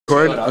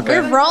Okay.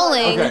 We're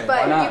rolling. Okay.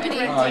 But Why you can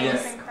eat Oh, things.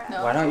 yes.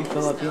 No. Why don't you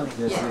fill up yours?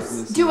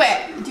 Yes. Do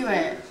it. Do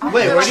it. Wait,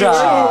 where do you work?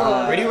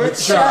 Cha. Where do you work?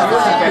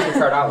 Factory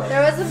card outlet.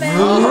 There was a man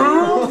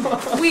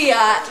we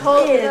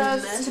told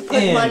us to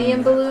put money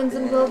in balloons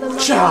and blow them up.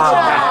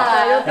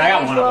 I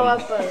got one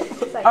of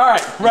them. All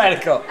right,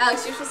 radical.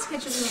 Alex, you're supposed to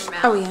catch them in your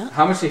mouth. Oh yeah.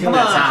 How much do you Come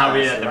think on. that's How we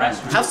did at the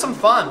restaurant. Have some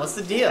fun. What's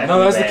the deal? No,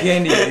 that's the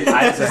candy.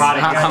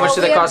 How much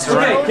did it cost to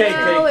run? Cake.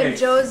 And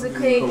Joe's a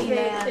cookie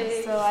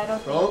man, so I don't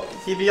think. Well,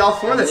 he'd be all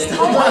for this stuff.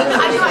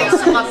 I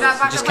used to love that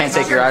back Just in can't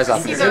my take your eyes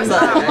off See it. those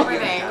what were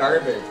they?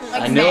 Garbage.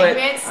 Like I knew it.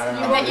 magnets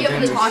that you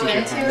have to talk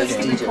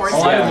into the course.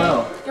 Oh, I don't know. You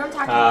know what I'm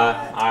talking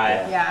about?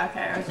 Alright. Yeah,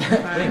 okay. I was just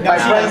fine. My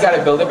friend got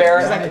a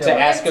Build-A-Bear to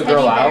ask a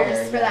girl out.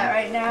 For that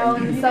right now,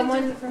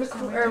 someone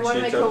or one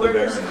of my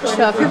coworkers.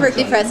 Show off your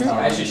birthday present.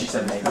 Actually, she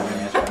said maybe.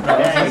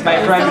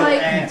 My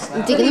friend.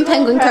 I'm taking the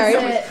penguin card.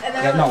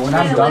 Yeah, no, when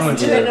I'm done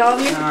with you. Yeah,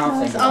 your mom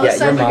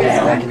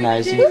won't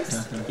recognize you.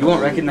 You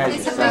won't recognize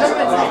yourself.